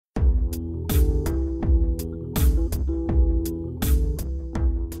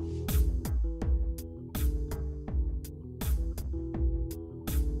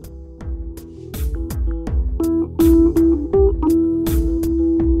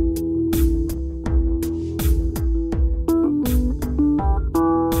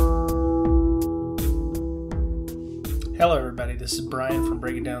This is Bryan from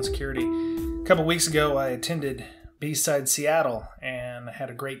Breaking Down Security. A couple weeks ago, I attended Bsides Seattle, and I had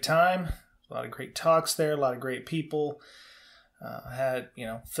a great time. A lot of great talks there, a lot of great people.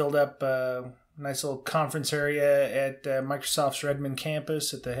 Filled up a nice little conference area at Microsoft's Redmond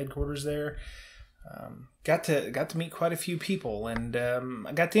campus at the headquarters there. Got to meet quite a few people, and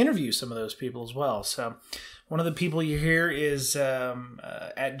I got to interview some of those people as well. So one of the people you hear is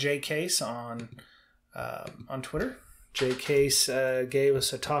at jcase on Twitter. jcase gave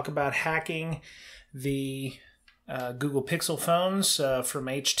us a talk about hacking the Google Pixel phones from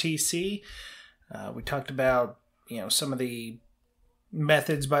HTC. We talked about some of the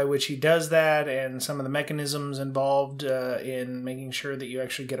methods by which he does that and some of the mechanisms involved in making sure that you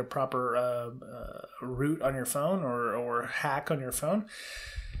actually get a proper root on your phone or hack on your phone.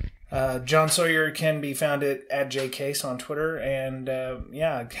 John Sawyer can be found at jcase on Twitter, and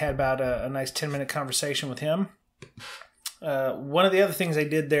had about a nice 10-minute conversation with him. One of the other things I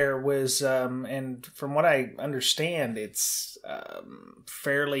did there was, and from what I understand, it's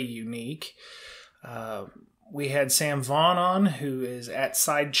fairly unique. We had Sam Vaughn on, who is at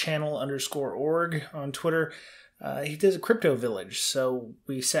sidechannel_org on Twitter. He does a crypto village. So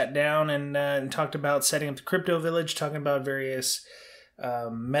we sat down and talked about setting up the crypto village, talking about various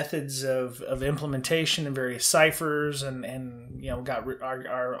methods of implementation and various ciphers, and got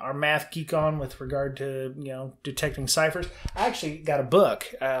our math geek on with regard to detecting ciphers. I actually got a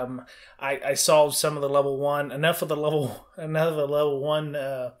book. I solved some of the level one, enough of the level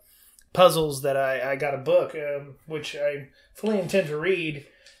one puzzles that I got a book, which I fully intend to read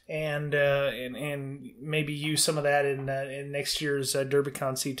and maybe use some of that in next year's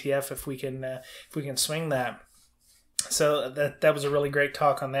DerbyCon CTF if we can swing that. So that was a really great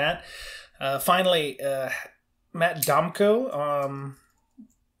talk on that. Finally, Matt Domko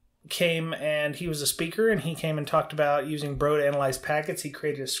came, and he was a speaker, and he came and talked about using Bro to analyze packets. He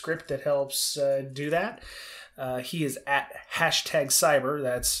created a script that helps do that. He is at #cyber.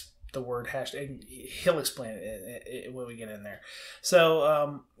 That's the word hashtag. He'll explain it when we get in there.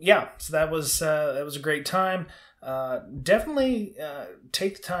 So so that was a great time. Definitely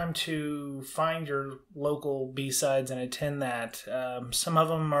take the time to find your local B-sides and attend that. Some of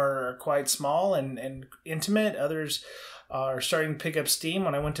them are quite small and intimate. Others are starting to pick up steam.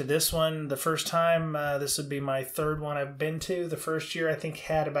 When I went to this one the first time, this would be my third one I've been to. The first year I think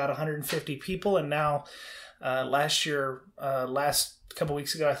had about 150 people, and now last couple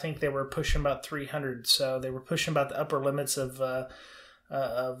weeks ago, I think they were pushing about 300. So they were pushing about the upper limits of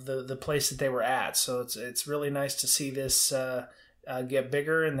the place that they were at. So it's really nice to see this get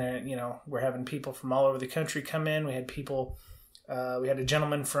bigger, and then we're having people from all over the country come in. We had people. We had a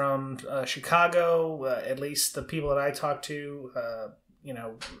gentleman from Chicago. At least the people that I talked to.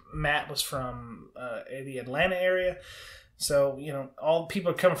 Matt was from the Atlanta area. So all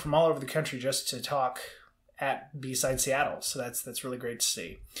people are coming from all over the country just to talk at Bsides Seattle. So that's really great to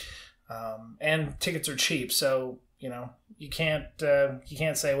see. And tickets are cheap. So you can't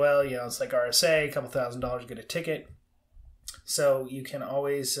say, well, it's like RSA, a couple $1,000 to get a ticket. So you can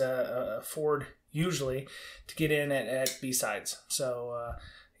always afford usually to get in at Bsides. So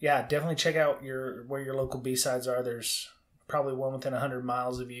definitely check out where your local Bsides are. There's probably one within 100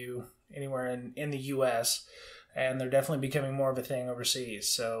 miles of you anywhere in the U.S., and they're definitely becoming more of a thing overseas.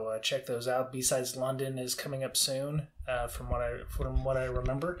 So check those out. Bsides London is coming up soon, from what I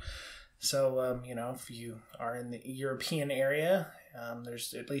remember. So if you are in the European area,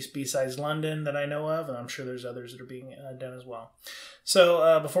 there's at least Bsides London that I know of, and I'm sure there's others that are being done as well.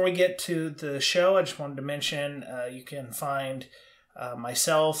 So before we get to the show, I just wanted to mention you can find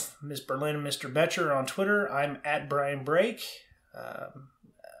myself, Miss Berlin, and Mr. Betcher on Twitter. I'm at Bryan Break.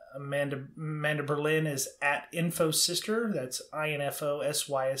 Amanda Berlin is at InfoSister. That's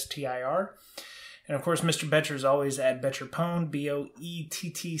INFOSYSTIR. And of course, Mr. Betcher is always at BetcherPwned,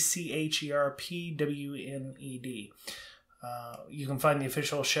 BOETTCHERPWNED. You can find the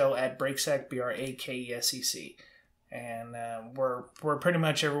official show at Breaksec, BRAKESEC. And we're pretty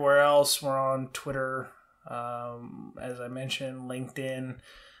much everywhere else. We're on Twitter, as I mentioned, LinkedIn,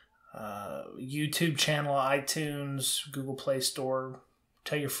 YouTube channel, iTunes, Google Play Store.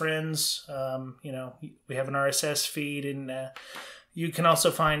 Tell your friends. We have an RSS feed, and you can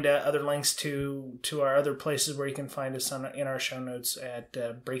also find other links to our other places where you can find us in our show notes at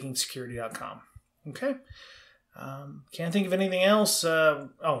breakingsecurity.com. Okay. Can't think of anything else.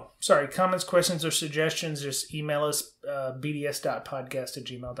 Comments, questions, or suggestions, just email us,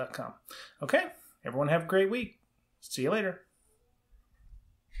 bds.podcast@gmail.com. Okay. Everyone have a great week. See you later.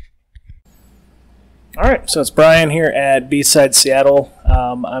 All right, so it's Bryan here at Bsides Seattle.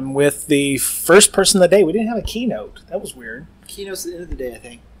 I'm with the first person of the day. We didn't have a keynote. That was weird. Keynote's at the end of the day, I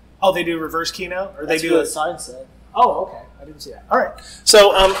think. Oh, they do reverse keynote, or That's they do what the sign said. Oh, okay. I didn't see that. All right.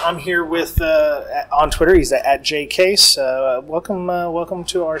 So I'm here with on Twitter. He's at JCase. Welcome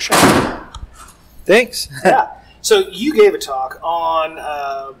to our show. Thanks. Yeah. So you gave a talk on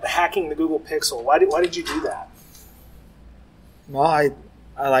hacking the Google Pixel. Why did you do that? Well, I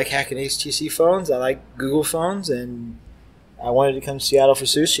like hacking HTC phones. I like Google phones, and I wanted to come to Seattle for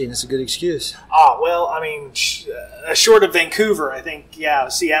sushi, and it's a good excuse. Well, I mean, short of Vancouver, I think,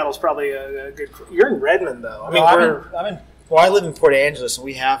 Seattle's probably a good. You're in Redmond, though. I live in Port Angeles, and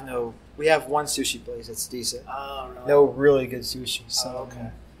we have one sushi place that's decent. Oh, really? No really good sushi. So, okay.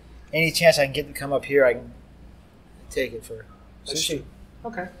 Any chance I can get to come up here, I can take it for sushi.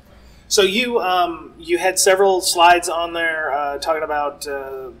 Okay. So you had several slides on there talking about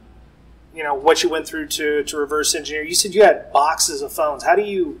what you went through to reverse engineer. You said you had boxes of phones. How do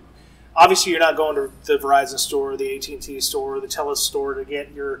you? Obviously, you're not going to the Verizon store, the AT&T store, or the Telus store to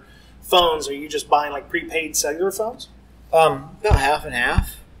get your phones. Are you just buying like prepaid cellular phones? About half and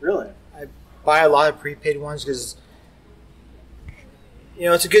half. Really? I buy a lot of prepaid ones because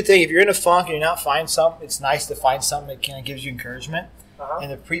it's a good thing if you're in a funk and you're not finding something. It's nice to find something that kind of gives you encouragement.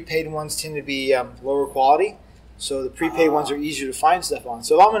 And the prepaid ones tend to be lower quality, so the prepaid ones are easier to find stuff on.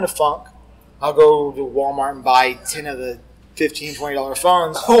 So if I'm in a funk, I'll go to Walmart and buy 10 of the $15, $20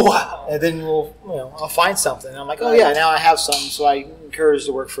 phones. Oh, wow. And then I'll find something. And I'm like, oh yeah, now I have something, so I encourage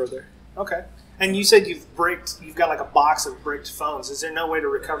to work further. Okay. And you said you've got like a box of bricked phones. Is there no way to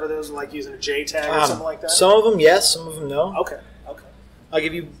recover those, like using a JTAG or something like that? Some of them yes, some of them no. Okay. Like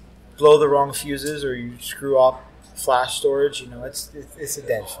if you blow the wrong fuses or you screw up flash storage, it's a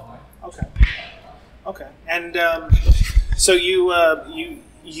dead phone. Okay. And so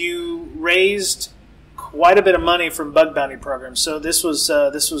you raised quite a bit of money from bug bounty programs. So this was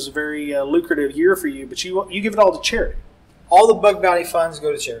a very lucrative year for you. But you give it all to charity. All the bug bounty funds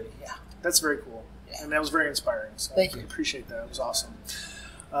go to charity. Yeah, that's very cool. Yeah. And that was very inspiring. So Thank you. I appreciate that. It was awesome.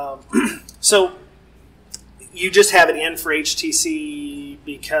 So you just have it in for HTC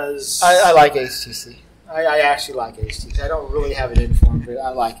because I like HTC. I actually like HTC. I don't really have it in for them, but I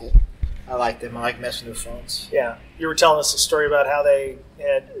like it. I like them. I like messing with phones. Yeah, you were telling us a story about how they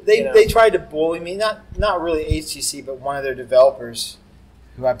tried to bully me. Not really HTC, but one of their developers,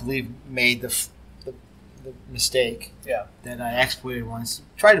 who I believe made the mistake. Yeah. That I exploited once.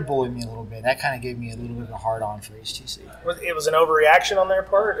 Tried to bully me a little bit. That kind of gave me a little bit of a hard on for HTC. It was an overreaction on their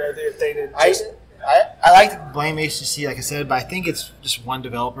part. Or if they did. I like to blame HTC, like I said, but I think it's just one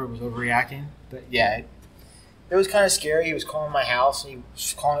developer was overreacting. But yeah, it was kind of scary. He was calling my house, and he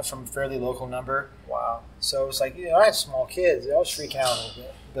was calling it from a fairly local number. Wow. So it was like, I have small kids. I was freaking out a little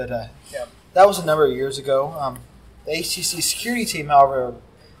bit. But that was a number of years ago. The HTC security team, however,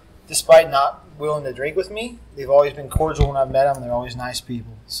 despite not willing to drink with me, they've always been cordial when I've met them. They're always nice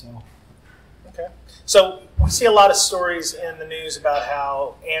people. So. Okay. So we see a lot of stories in the news about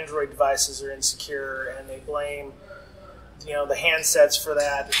how Android devices are insecure, and they blame, the handsets for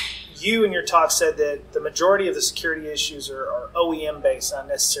that. You in your talk said that the majority of the security issues are OEM based, not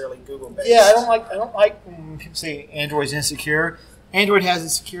necessarily Google based. Yeah, I don't like when people say Android's insecure. Android has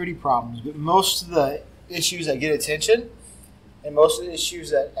its security problems, but most of the issues that get attention and most of the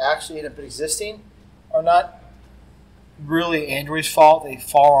issues that actually end up existing are not really Android's fault. They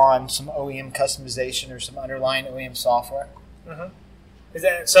fall on some OEM customization or some underlying OEM software.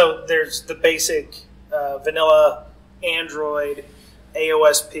 Mm-hmm. So there's the basic vanilla Android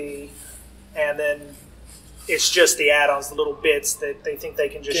AOSP, and then it's just the add-ons, the little bits that they think they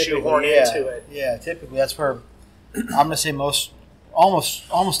can just shoehorn into it. Yeah, typically that's where I'm going to say almost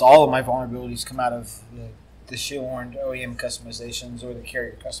all of my vulnerabilities come out of the shoehorned OEM customizations or the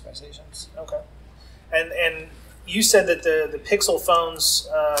carrier customizations. Okay. And you said that the Pixel phones,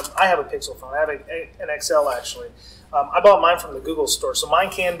 I have a Pixel phone. I have an XL, actually. I bought mine from the Google store, so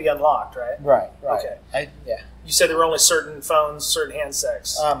mine can be unlocked, right? Right. Okay. Yeah. You said there were only certain phones, certain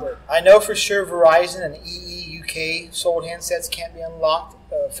handsets. I know for sure Verizon and EE UK sold handsets can't be unlocked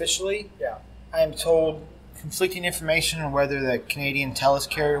officially. Yeah. I am told conflicting information on whether the Canadian Telus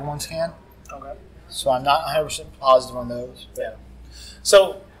carrier ones can. Okay. So I'm not 100% positive on those. Yeah.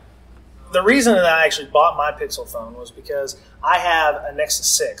 So the reason that I actually bought my Pixel phone was because I have a Nexus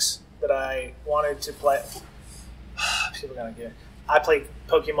 6 that I wanted to play. People are going to get it. I play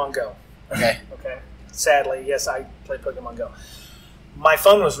Pokemon Go. Okay. Sadly, yes, I play Pokemon Go. My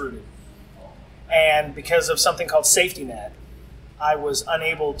phone was rooted. And because of something called Safety Net, I was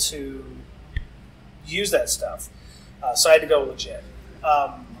unable to use that stuff. So I had to go legit.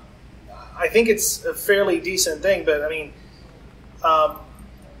 I think it's a fairly decent thing, but I mean,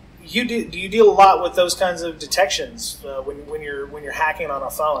 do you deal a lot with those kinds of detections when you're hacking on a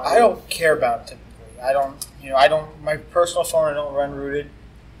phone? I don't care about it typically. I don't. My personal phone, I don't run rooted,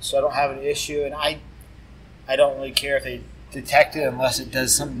 so I don't have an issue, and I don't really care if they detect it unless it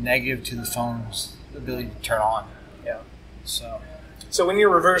does something negative to the phone's ability to turn on. Yeah. So when you're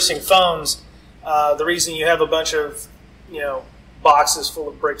reversing phones, the reason you have a bunch of boxes full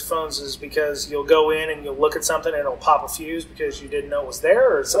of bricked phones is because you'll go in and you'll look at something and it'll pop a fuse because you didn't know it was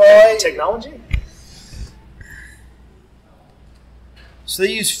there, or something technology? So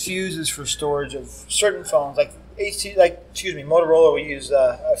they use fuses for storage of certain phones, Motorola will use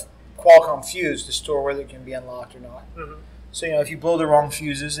a Qualcomm fuse to store whether it can be unlocked or not. Mm-hmm. So if you blow the wrong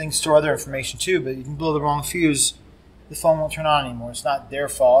fuses, they can store other information too, but you can blow the wrong fuse, the phone won't turn on anymore. It's not their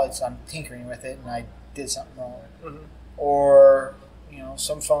fault. I'm tinkering with it and I did something wrong. Mm-hmm. Or,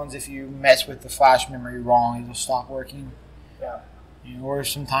 some phones, if you mess with the flash memory wrong, it'll stop working. Yeah. Or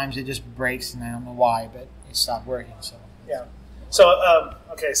sometimes it just breaks, and I don't know why, but it stopped working. So yeah. So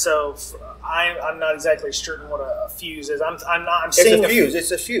so I'm not exactly certain what a fuse is. I'm seeing it's a fuse.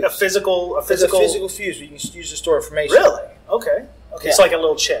 It's a fuse. A physical It's a physical fuse you can use to store information. Really? Okay. Yeah. It's like a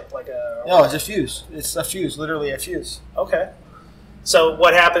little chip, No, it's a fuse. It's a fuse, literally a fuse. Okay. So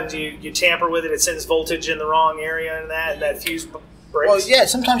what happens? You tamper with it. It sends voltage in the wrong area, and that fuse breaks. Well, yeah.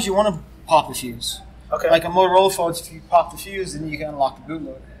 Sometimes you want to pop the fuse. Okay. Like a Motorola phone, if you pop the fuse, then you can unlock the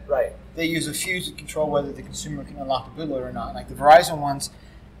bootloader. Right. They use a fuse to control whether the consumer can unlock the bootloader or not. Like the Verizon ones,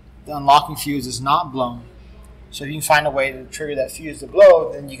 the unlocking fuse is not blown. So if you can find a way to trigger that fuse to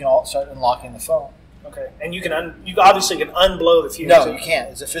blow, then you can start unlocking the phone. Okay. And you obviously can unblow the fuse. No, you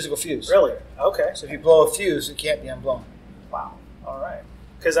can't. It's a physical fuse. Really? Okay. So if you blow a fuse, it can't be unblown. Wow. All right.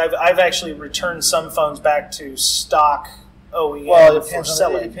 Because I've actually returned some phones back to stock OEM. Well, it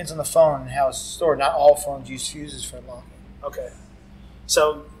depends on the phone and how it's stored. Not all phones use fuses for unlocking. Okay.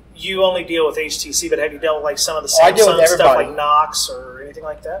 So you only deal with HTC, but have you dealt with some of the Samsung stuff like Knox or anything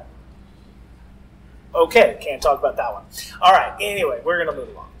like that? Okay, can't talk about that one. All right. Anyway, we're going to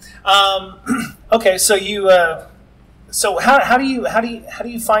move along. Okay, so so how do you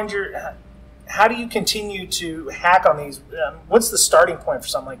find how do you continue to hack on these? What's the starting point for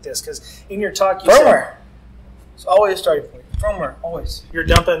something like this? Because in your talk, you said it's always a starting point. Firmware, always. You're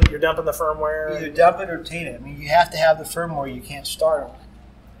dumping the firmware. Either dump it or obtain it. I mean, you have to have the firmware. You can't start on it.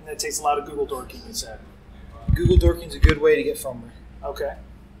 And that takes a lot of Google dorking, you said. Google dorking is a good way to get firmware. Okay,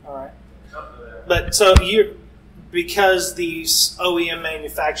 all right. But because these OEM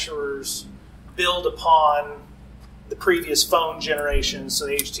manufacturers build upon the previous phone generations, so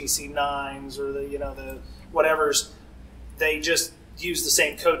the HTC 9s or the whatevers, they just use the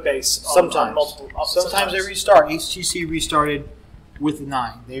same code base on multiple. Sometimes they restart. HTC restarted with the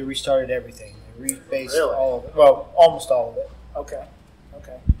 9. They restarted everything. They rebased all of it. Well, almost all of it. Okay.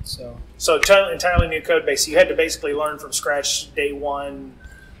 So entirely new code base. So you had to basically learn from scratch day one.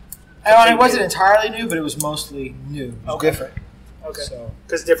 It wasn't entirely new, but it was mostly new. It was different. Okay.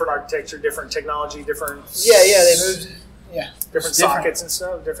 Because different architecture, different technology, different. They moved. Yeah. Different sockets and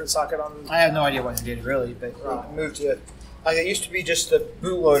stuff. Different socket on. I have no idea what they did really, but they moved to it. Like it used to be just the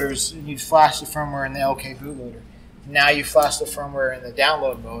bootloaders, and you'd flash the firmware in the LK bootloader. Now you flash the firmware in the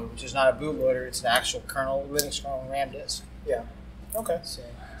download mode, which is not a bootloader; it's an actual kernel, Linux kernel, and RAM disk. Yeah. Okay.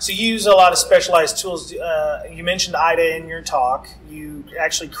 So you use a lot of specialized tools. You mentioned IDA in your talk. You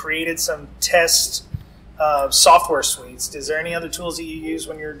actually created some test software suites. Is there any other tools that you use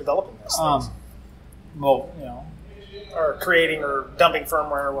when you're developing this? Or creating or dumping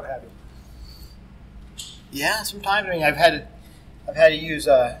firmware or what have you. Yeah, sometimes. I mean, I've had to use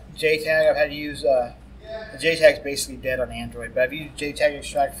JTAG. I've had to use JTAG's basically dead on Android, but I've used JTAG to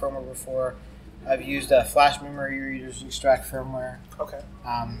extract firmware before. I've used flash memory readers to extract firmware. Okay.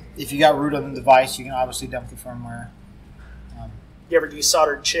 If you got root on the device, you can obviously dump the firmware. You ever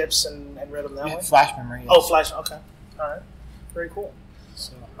desoldered chips and read them that way? Flash memory. Yes. Oh, flash. Okay. All right. Very cool.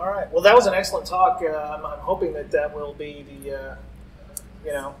 All right. Well, that was an excellent talk. I'm hoping that will be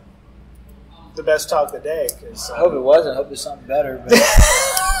the best talk of the day. I hope it was. I hope it's something better. But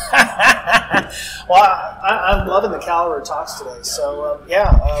well, I'm loving the caliber of talks today. So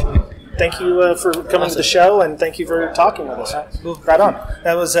thank you for coming to the show, and thank you for talking with us. Right on.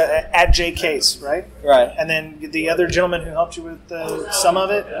 That was at J Case, right? Right. And then the other gentleman who helped you with some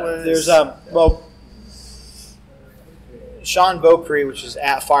of it was... There's Sean Beaupre, which is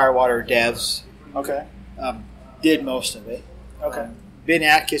at Firewater Devs. Okay. Did most of it. Okay. Ben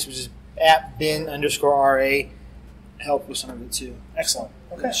Atkins, which is at Ben_RA, helped with some of it too. Excellent.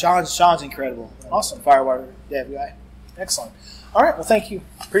 Okay. Sean's incredible. Awesome. Firewater Dev guy. Excellent. All right. Well, thank you.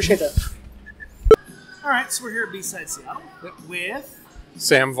 Appreciate that. All right. So we're here at Bsides Seattle with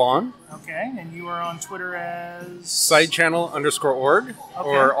Sam Vaughn. Okay, and you are on Twitter as Sidechannel_org,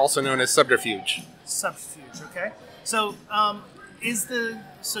 or also known as Subterfuge. Subterfuge. Okay, so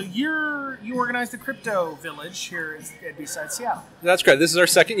you organized the crypto village here at Bsides Seattle. That's correct. This is our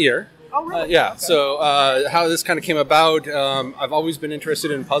second year. Oh, really? Yeah. Okay. So how this kind of came about, I've always been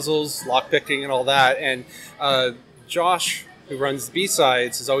interested in puzzles, lockpicking, and all that. And Josh, who runs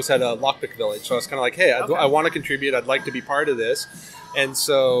B-Sides, has always had a lockpick village. So I was kind of like, hey, I want to contribute. I'd like to be part of this. And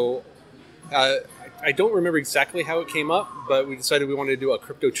so I don't remember exactly how it came up, but we decided we wanted to do a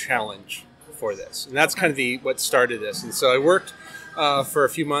crypto challenge for this. And that's kind of what started this. And so I worked for a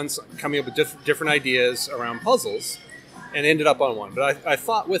few months coming up with different ideas around puzzles and ended up on one. But I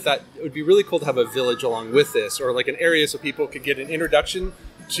thought with that, it would be really cool to have a village along with this, or like an area so people could get an introduction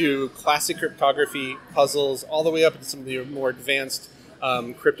to classic cryptography puzzles all the way up to some of the more advanced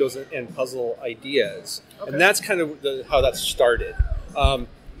cryptos and puzzle ideas. Okay. And that's kind of how that started.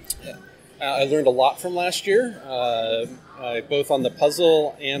 I learned a lot from last year, both on the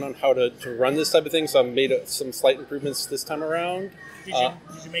puzzle and on how to run this type of thing. So I made some slight improvements this time around. Did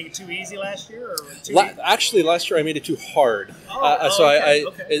you make it too easy last year? Or actually, last year I made it too hard.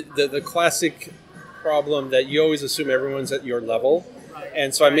 The classic problem that you always assume everyone's at your level, right.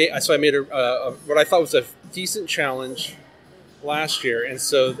 And so I made what I thought was a decent challenge last year, and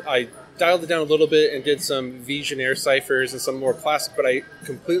so I dialed it down a little bit and did some Visionaire ciphers and some more classic, but I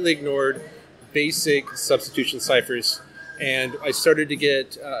completely ignored basic substitution ciphers, and I started to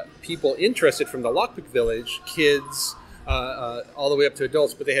get people interested from the lockpick village, kids, all the way up to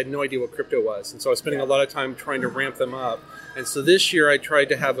adults, but they had no idea what crypto was. And so I was spending a lot of time trying to ramp them up. And so this year I tried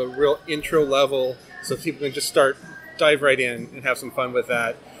to have a real intro level so people can just dive right in and have some fun with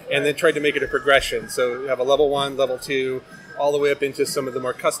that. And then tried to make it a progression. So you have a level 1, level 2, all the way up into some of the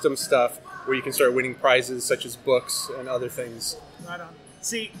more custom stuff where you can start winning prizes such as books and other things. Right on.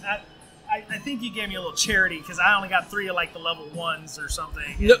 See, I think you gave me a little charity because I only got 3 of like the level 1s or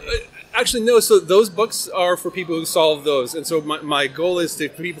something. No, actually, no. So those books are for people who solve those. And so my goal is for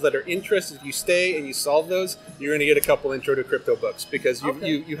people that are interested, if you stay and you solve those, you're going to get a couple intro to crypto books because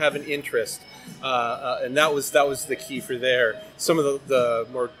you have an interest. And that was the key for there. Some of the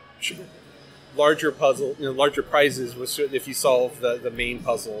more larger larger prizes was if you solve the main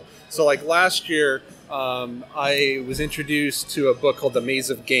puzzle. So like last year, I was introduced to a book called The Maze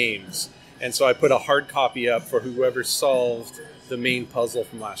of Games. And so I put a hard copy up for whoever solved the main puzzle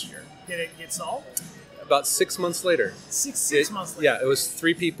from last year. Did it get solved? About 6 months later. Six months later? Yeah, it was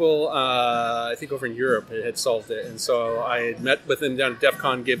 3 people, I think over in Europe, had solved it. And so I had met with them down at DEF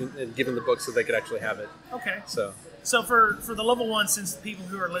CON and given the book so they could actually have it. Okay. So for the level 1, since the people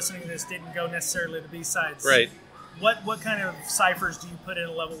who are listening to this didn't go necessarily to B-Sides, right. What kind of ciphers do you put in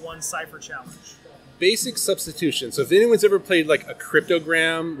a level 1 cipher challenge? Basic substitution. So if anyone's ever played like a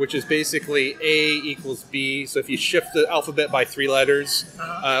cryptogram, which is basically A equals B. So if you shift the alphabet by 3 letters,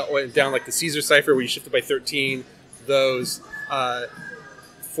 or down like the Caesar cipher where you shift it by 13, those.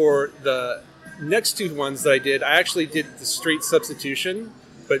 For the next 2 ones that I did, I actually did the straight substitution,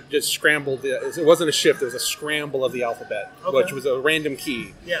 but just scrambled. It wasn't a shift; it was a scramble of the alphabet, which was a random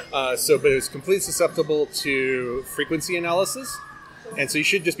key. Yeah. But it was completely susceptible to frequency analysis. And so you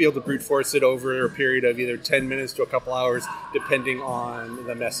should just be able to brute force it over a period of either 10 minutes to a couple hours, depending on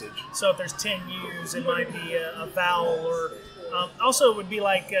the message. So if there's 10 U's, it might be a vowel, or also it would be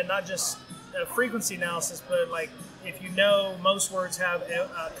like not just a frequency analysis, but like if you know most words have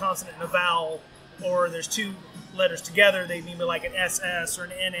a consonant and a vowel, or there's 2 letters together, they mean like an SS or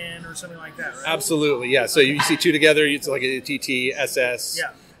an NN or something like that, right? Absolutely, yeah. So you see 2 together, it's like a TT, SS.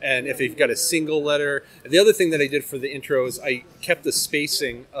 Yeah. And if you've got a single letter, the other thing that I did for the intro is I kept the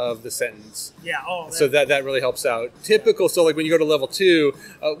spacing of the sentence. Yeah. So that really helps out. Typical. So like when you go to level 2,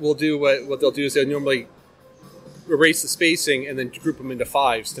 we'll do what they'll do is they'll normally erase the spacing and then group them into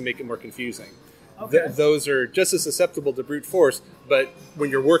 5s to make it more confusing. Okay. Those are just as susceptible to brute force, but when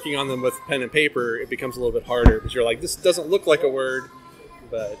you're working on them with pen and paper, it becomes a little bit harder because you're like, this doesn't look like a word,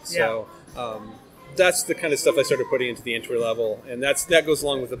 but so. That's the kind of stuff I started putting into the entry level, and that goes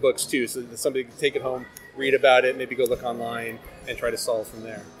along with the books too, so that somebody can take it home, read about it, maybe go look online, and try to solve from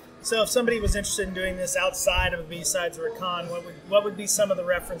there. So if somebody was interested in doing this outside of a B-Sides or a con, what would be some of the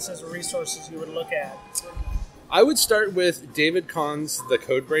references or resources you would look at? I would start with David Kahn's The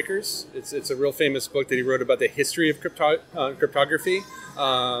Code Breakers. It's a real famous book that he wrote about the history of cryptography.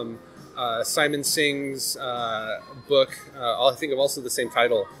 Simon Singh's book, I think of also the same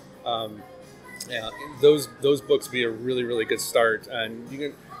title. Those books would be a really, really good start. And you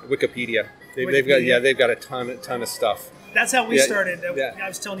can Wikipedia. They've got a ton of stuff. That's how we started. I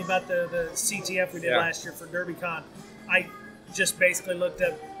was telling you about the CTF we did last year for DerbyCon. just basically looked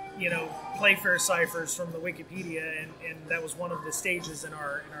up, Playfair ciphers from the Wikipedia, and that was one of the stages in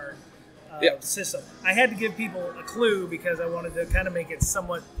our system. I had to give people a clue because I wanted to kind of make it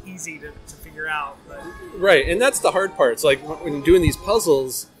somewhat easy to figure out. But. Right, and that's the hard part. It's like when doing these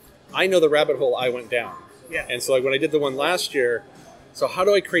puzzles, I know the rabbit hole I went down. Yeah. And so like when I did the one last year, so how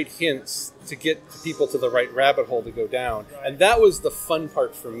do I create hints to get people to the right rabbit hole to go down? Right. And that was the fun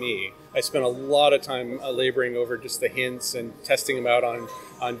part for me. I spent a lot of time laboring over just the hints and testing them out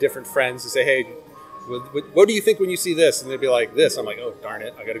on different friends to say, hey, what do you think when you see this? And they'd be like, this. I'm like, oh, darn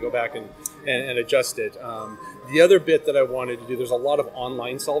it. I got to go back and adjust it. The other bit that I wanted to do, there's a lot of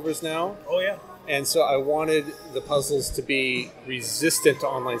online solvers now. Oh, yeah. And so I wanted the puzzles to be resistant to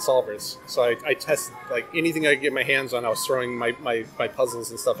online solvers. So I tested like anything I could get my hands on. I was throwing my puzzles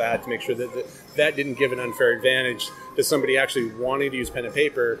and stuff at to make sure that didn't give an unfair advantage to somebody actually wanting to use pen and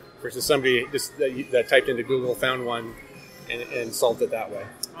paper versus somebody just that typed into Google, found one, and solved it that way.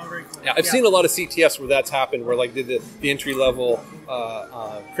 Oh, very cool. Yeah, I've seen a lot of CTFs where that's happened, where like the entry level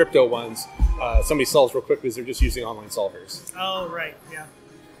crypto ones, somebody solves real quick because they're just using online solvers. Oh, right. Yeah.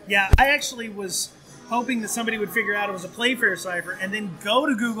 Yeah, I actually was hoping that somebody would figure out it was a Playfair cipher and then go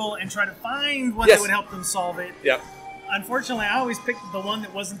to Google and try to find one that would help them solve it. Yeah. Unfortunately, I always picked the one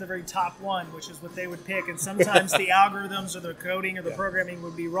that wasn't the very top one, which is what they would pick. And sometimes the algorithms or the coding or the programming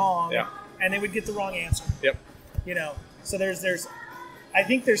would be wrong, and they would get the wrong answer. Yep. So there's I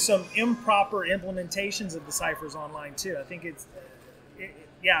think there's some improper implementations of the ciphers online too. I think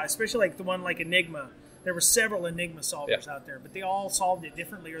especially like the one like Enigma. There were several Enigma solvers out there, but they all solved it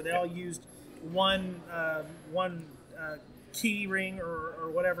differently, or they all used one key ring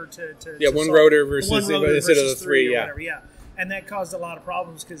or whatever to one solve. rotor versus instead of the three, whatever, and that caused a lot of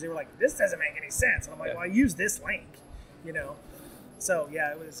problems because they were like, this doesn't make any sense. And I'm like, well, I use this link, So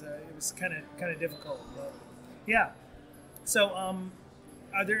it was kind of difficult. But, yeah. So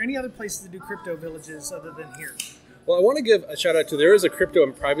are there any other places to do crypto villages other than here? Well, I want to give a shout out to, there is a crypto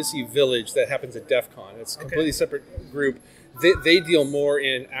and privacy village that happens at DEF CON. It's a completely separate group. They deal more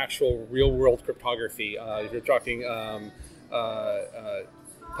in actual real world cryptography. If you're talking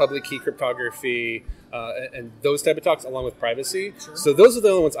public key cryptography and those type of talks along with privacy. Sure. So those are the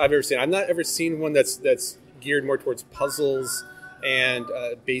only ones I've ever seen. I've not ever seen one that's geared more towards puzzles and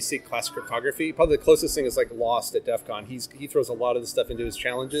basic class cryptography. Probably the closest thing is like Lost at DEF CON. He throws a lot of the stuff into his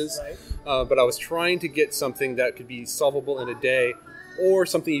challenges. Right. But I was trying to get something that could be solvable in a day, or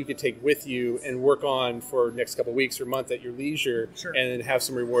something you could take with you and work on for next couple of weeks or month at your leisure, and then have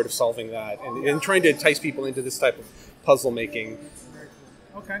some reward of solving that. And trying to entice people into this type of puzzle making.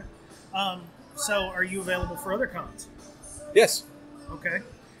 Okay. So are you available for other cons? Yes. Okay.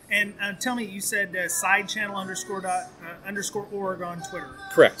 And tell me, you said sidechannel _org on Twitter.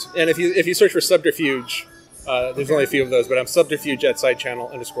 Correct. And if you search for Subterfuge, there's only a few of those, but I'm Subterfuge at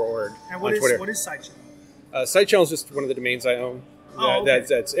sidechannel _org and on Twitter. What is sidechannel? Sidechannel is just one of the domains I own. And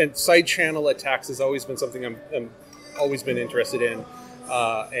sidechannel attacks has always been something I'm always been interested in,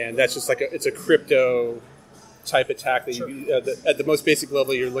 and that's just like it's a crypto type attack that you at the most basic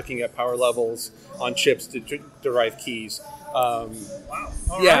level you're looking at power levels on chips to derive keys. Wow.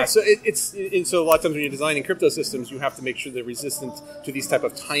 Right. So so a lot of times when you're designing crypto systems, you have to make sure they're resistant to these type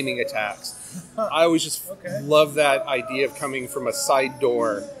of timing attacks. I always just love that idea of coming from a side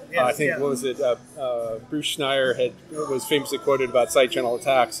door. I think what was it? Bruce Schneier was famously quoted about side channel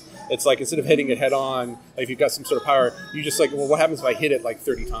attacks. It's like instead of hitting it head on, like if you've got some sort of power, you just like, well, what happens if I hit it like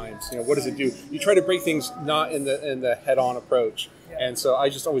 30 times? What does it do? You try to break things not in the head on approach. And so I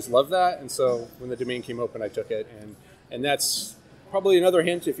just always loved that. And so when the domain came open, I took it. And that's probably another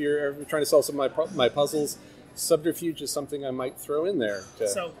hint if you're ever trying to solve some of my puzzles. Subterfuge is something I might throw in there.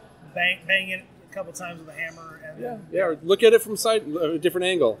 So bang it a couple times with a hammer. And or look at it from a different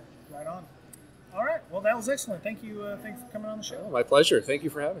angle. Right on. All right. Well, that was excellent. Thank you. Thanks for coming on the show. Oh, my pleasure. Thank you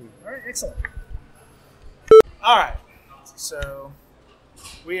for having me. All right. Excellent. All right. So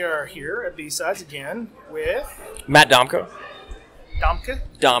we are here at Bsides again with Matt Domko.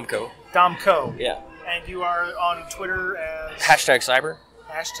 Domko. Yeah. And you are on Twitter as #cyber.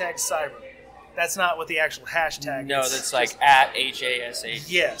 #cyber. That's not what the actual hashtag is. No, that's like at HASH.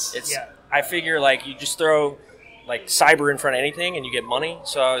 Yes. I figure like you just throw like cyber in front of anything and you get money.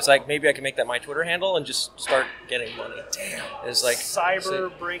 So I was like, maybe I can make that my Twitter handle and just start getting money. Damn. It's like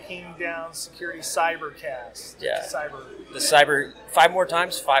cyber breaking down security cybercast. Yeah. The cyber 5 more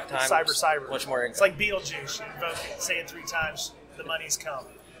times, 5 times. Cyber. Much more income. It's like Beetlejuice. You vote, say it 3 times, the money's come.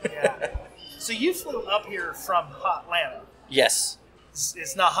 Yeah. So you flew up here from Atlanta. Yes.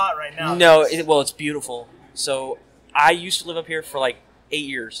 It's not hot right now. No, it's beautiful. So I used to live up here for like 8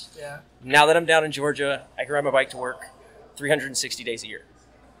 years. Yeah. Now that I'm down in Georgia, I can ride my bike to work. 360 days a year.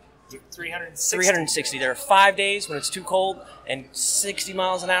 360. 360. There are 5 days when it's too cold and 60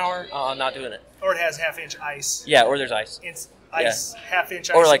 miles an hour. I'm not doing it. Or it has half-inch ice. Yeah, or there's ice. It's ice, half-inch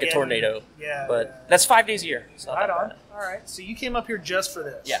ice. Or like again. A tornado. Yeah. But that's 5 days a year. It's not Right that on. bad. All right. So you came up here just for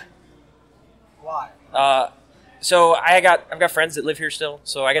this? Yeah. Why? So I've got friends that live here still,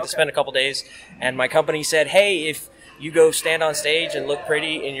 so I got to spend a couple days. And my company said, hey, if you go stand on stage and look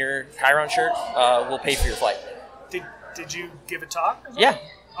pretty in your Chiron shirt, we'll pay for your flight. Did you give a talk? Yeah.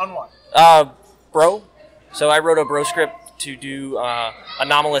 On what? Bro. So I wrote a bro script to do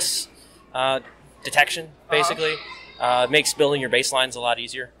anomalous detection, basically. Makes building your baselines a lot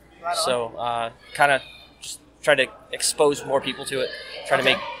easier. Right on. So kind of just try to expose more people to it. Try to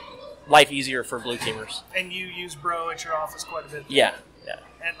make life easier for blue teamers. And you use bro at your office quite a bit. Yeah.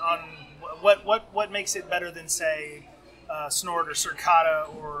 And on what makes it better than, say, Snort or Circata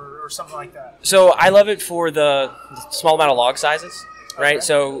or something like that? So I love it for the small amount of log sizes, right? Okay.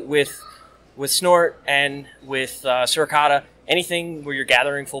 So with Snort and with Circata, anything where you're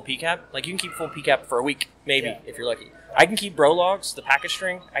gathering full PCAP, like you can keep full PCAP for a week, maybe, if you're lucky. I can keep bro logs, the package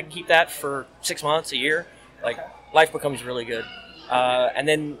string, I can keep that for 6 months, a year. Like, life becomes really good. And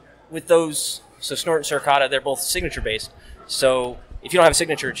then with those, so Snort and Circata, they're both signature-based. So if you don't have a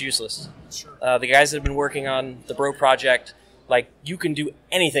signature, it's useless. Sure. The guys that have been working on the bro project, like, you can do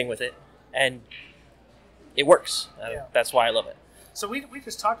anything with it, and it works. That's why I love it. So we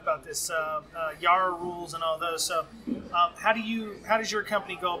just talked about this Yara rules and all those. So how does your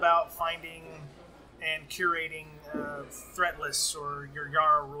company go about finding and curating threat lists or your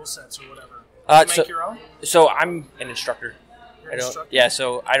Yara rule sets or whatever? Do you make your own? So I'm an instructor. You're an instructor? Yeah,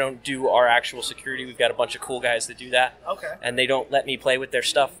 so I don't do our actual security. We've got a bunch of cool guys that do that. Okay. And they don't let me play with their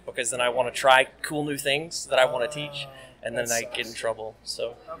stuff because then I want to try cool new things that I want to teach, and then I get in trouble.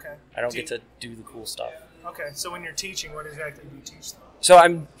 So I don't get to do the cool stuff. Okay, so when you're teaching, what exactly do you teach them? So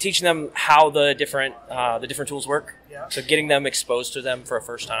I'm teaching them how the different tools work. Yeah. So getting them exposed to them for a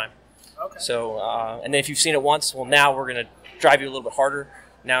first time. Okay. So and then if you've seen it once, well, now we're going to drive you a little bit harder.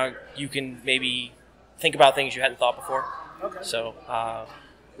 Now you can maybe think about things you hadn't thought before. Okay. So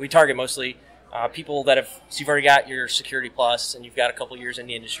we target mostly people that have. So you've already got your Security Plus and you've got a couple years in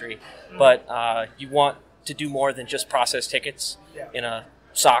the industry, but you want to do more than just process tickets in a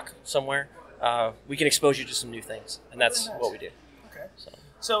SOC somewhere. We can expose you to some new things, and that's what we do. Okay.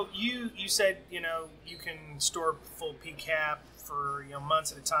 So you said you can store full PCAP for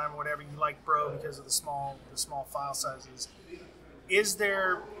months at a time or whatever. You like Bro because of the small file sizes. Is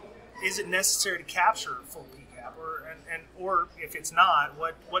it necessary to capture full PCAP, or if it's not,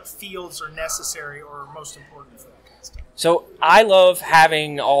 what fields are necessary or most important for that kind of stuff? So I love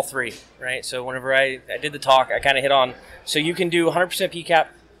having all three, right? So whenever I did the talk, I kind of hit on. So you can do 100% PCAP.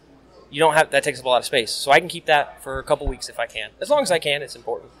 You don't have that takes up a lot of space, so I can keep that for a couple weeks if I can. As long as I can, it's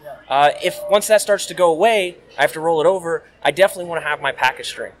important. Yeah. If once that starts to go away, I have to roll it over. I definitely want to have my package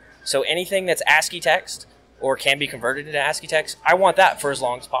string. So anything that's ASCII text or can be converted into ASCII text, I want that for as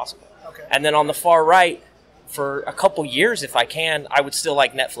long as possible. Okay. And then on the far right, for a couple years if I can, I would still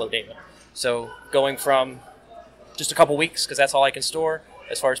like NetFlow data. So going from just a couple weeks, because that's all I can store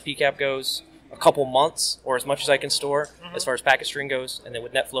as far as PCAP goes, a couple months or as much as I can store as far as package string goes, and then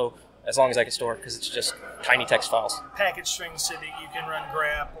with NetFlow, as long as I can store, because it's just tiny text files. Package strings so that you can run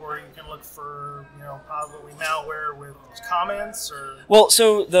grep, or you can look for, probably malware with comments, or... Well,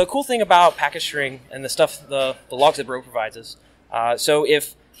 so the cool thing about package string and the stuff, the logs that Bro provides is, so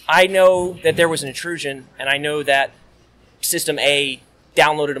if I know that there was an intrusion, and I know that system A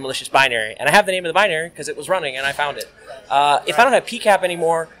downloaded a malicious binary, and I have the name of the binary because it was running and I found it. If I don't have PCAP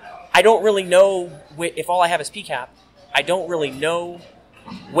anymore, I don't really know, if all I have is PCAP, I don't really know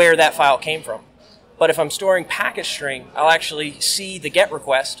where that file came from. But if I'm storing package string, I'll actually see the GET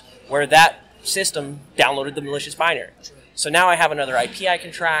request where that system downloaded the malicious binary. So now I have another IP I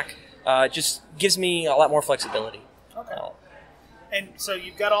can track. It just gives me a lot more flexibility. Okay. And so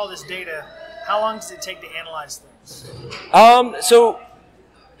you've got all this data. How long does it take to analyze things? So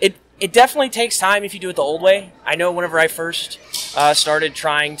it definitely takes time if you do it the old way. I know whenever I first started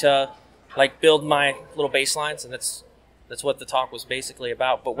trying to build my little baselines, and that's what the talk was basically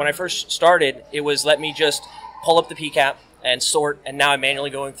about. But when I first started, it was let me just pull up the PCAP and sort, and now I'm manually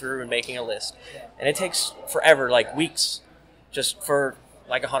going through and making a list. And it takes forever, weeks, just for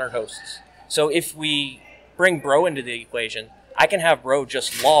 100 hosts. So if we bring Bro into the equation, I can have Bro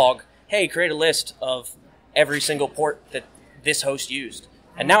just log, hey, create a list of every single port that this host used.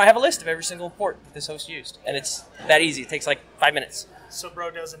 And now I have a list of every single port that this host used. And it's that easy. It takes 5 minutes. So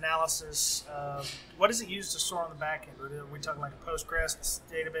Bro does analysis. What does it use to store on the back end? Are we talking like a Postgres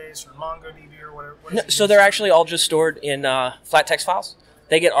database or MongoDB or whatever? No, so they're actually all just stored in flat text files.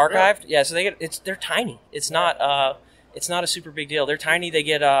 They get archived. Really? Yeah, so they're tiny. It's not a super big deal. They're tiny. They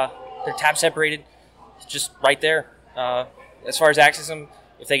get they're tab separated, just right there. As far as access them,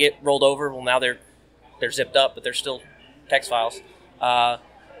 if they get rolled over, well, now they're zipped up, but they're still text files.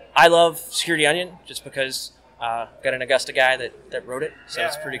 I love Security Onion just because got an Augusta guy that wrote it, so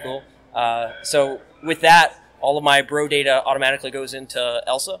it's pretty cool. So with that, all of my Bro data automatically goes into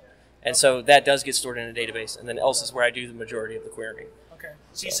ELSA, and so that does get stored in a database, and then ELSA is where I do the majority of the querying. Okay.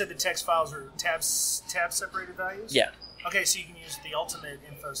 So you said the text files are tab separated values? Yeah. Okay, so you can use the ultimate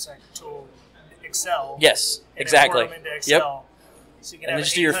InfoSec tool, Excel. Yes, exactly. And then Excel. Yep. So you can and have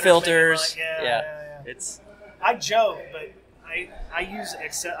just do your filters. Yeah. I joke, but I use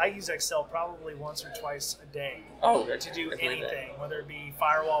Excel. I use Excel probably once or twice a day. Oh, to do anything, whether it be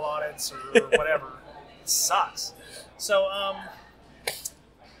firewall audits or whatever. It sucks. So,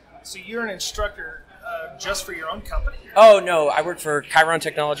 so you're an instructor just for your own company? Oh no, I work for Chiron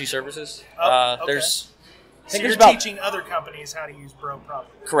Technology Services. Okay. So you're teaching other companies how to use Bro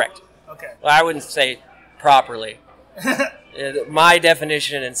properly. Correct. Okay. Well, I wouldn't say properly. My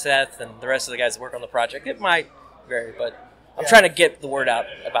definition and Seth and the rest of the guys that work on the project, it might vary, but I'm trying to get the word out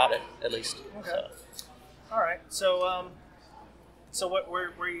about it at least. Okay. So. All right. So,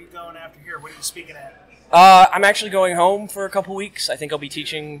 where are you going after here? What are you speaking at? I'm actually going home for a couple weeks. I think I'll be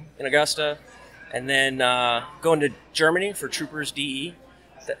teaching in Augusta, and then going to Germany for Troopers DE.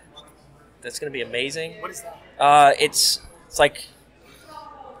 That's going to be amazing. What is that? It's like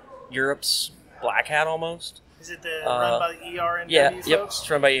Europe's Black Hat almost. Is it run by the ERNW folks? Yep, it's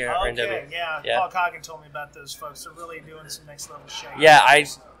run by ERNW. Okay, yeah. Paul Coggin told me about those folks. They're really doing some next level shit. Yeah,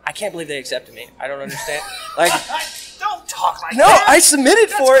 I can't believe they accepted me. I don't understand. Like, don't talk like no, that. I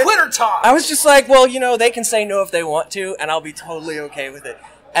submitted for it. Quitter talk. I was just like, well, they can say no if they want to, and I'll be totally okay with it.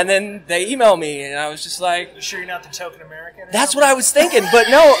 And then they email me, and I was just like, you sure you're not the token American? That's what I was thinking, but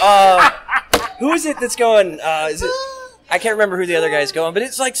no. Who is it that's going? Is it? I can't remember who the other guy's going, but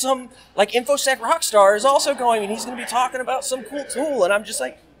it's like some InfoSec rockstar is also going, and he's going to be talking about some cool tool, and I'm just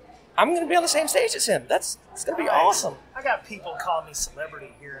like, I'm going to be on the same stage as him. It's going to be awesome. I got people calling me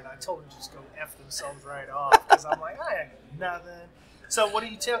celebrity here, and I told them to just go F themselves right off because I'm like, I ain't nothing. So what are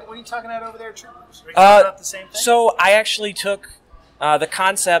you talking about over there, Troopers? Are you talking about the same thing? So I actually took the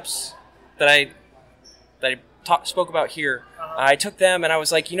concepts that I spoke about here. I took them, and I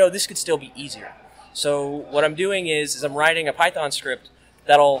was like, this could still be easier. So what I'm doing is I'm writing a Python script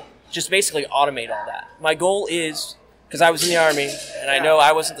that'll just basically automate all that. My goal is, because I was in the Army, and I know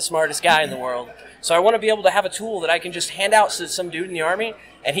I wasn't the smartest guy in the world, so I want to be able to have a tool that I can just hand out to some dude in the Army,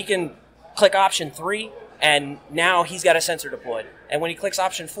 and he can click option 3, and now he's got a sensor deployed. And when he clicks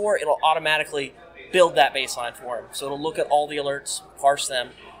option 4, it'll automatically build that baseline for him. So it'll look at all the alerts, parse them,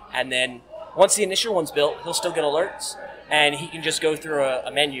 and then once the initial one's built, he'll still get alerts, and he can just go through a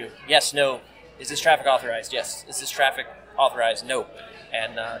menu. Yes, no. Is this traffic authorized? Yes. Is this traffic authorized? No.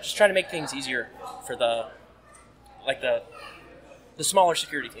 And just trying to make things easier for the smaller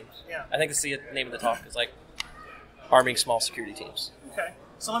security teams. Yeah. I think that's the name of the talk, is like arming small security teams. Okay.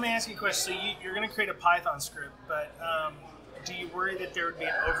 So let me ask you a question. So you're going to create a Python script, but do you worry that there would be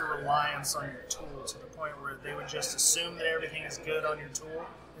an over-reliance on your tool to the point where they would just assume that everything is good on your tool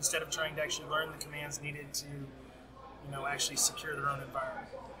instead of trying to actually learn the commands needed to, actually secure their own environment?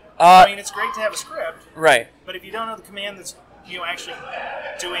 I mean, it's great to have a script, right? But if you don't know the command that's actually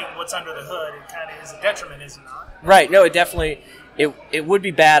doing what's under the hood, it kind of is a detriment, is it not? Right. No, it definitely it would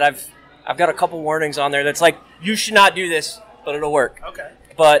be bad. I've got a couple warnings on there that's like, you should not do this, but it'll work. Okay.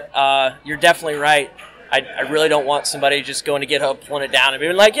 But you're definitely right. I really don't want somebody just going to GitHub, pulling it down, and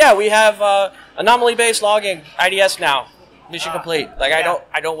being like, yeah, we have anomaly-based logging IDS now, mission complete. Like, I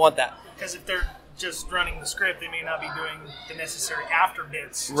don't want that. Because if they're just running the script, they may not be doing the necessary after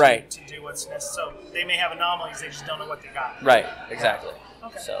bits to do what's necessary. So they may have anomalies, they just don't know what they got. Right, exactly.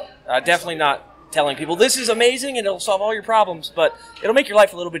 Okay. So definitely not telling people this is amazing and it'll solve all your problems, but it'll make your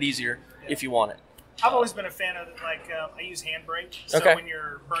life a little bit easier if you want it. I've always been a fan of I use Handbrake. So when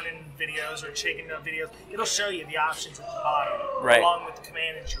you're burning videos or shaking up videos, it'll show you the options at the bottom along with the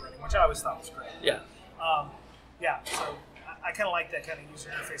command that you're running, which I always thought was great. Yeah. So I kind of like that kind of user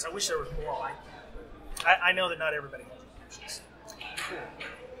interface. I wish there was more like that. I know that not everybody has options. Cool.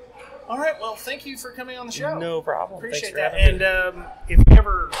 All right. Well, thank you for coming on the show. No problem. Appreciate Thanks that. And if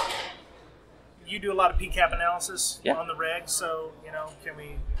you do a lot of PCAP analysis on the reg, so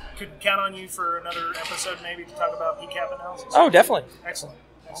could count on you for another episode maybe to talk about PCAP analysis. Oh, definitely. Excellent.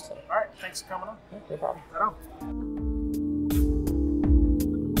 All right. Thanks for coming on. No problem. Right on.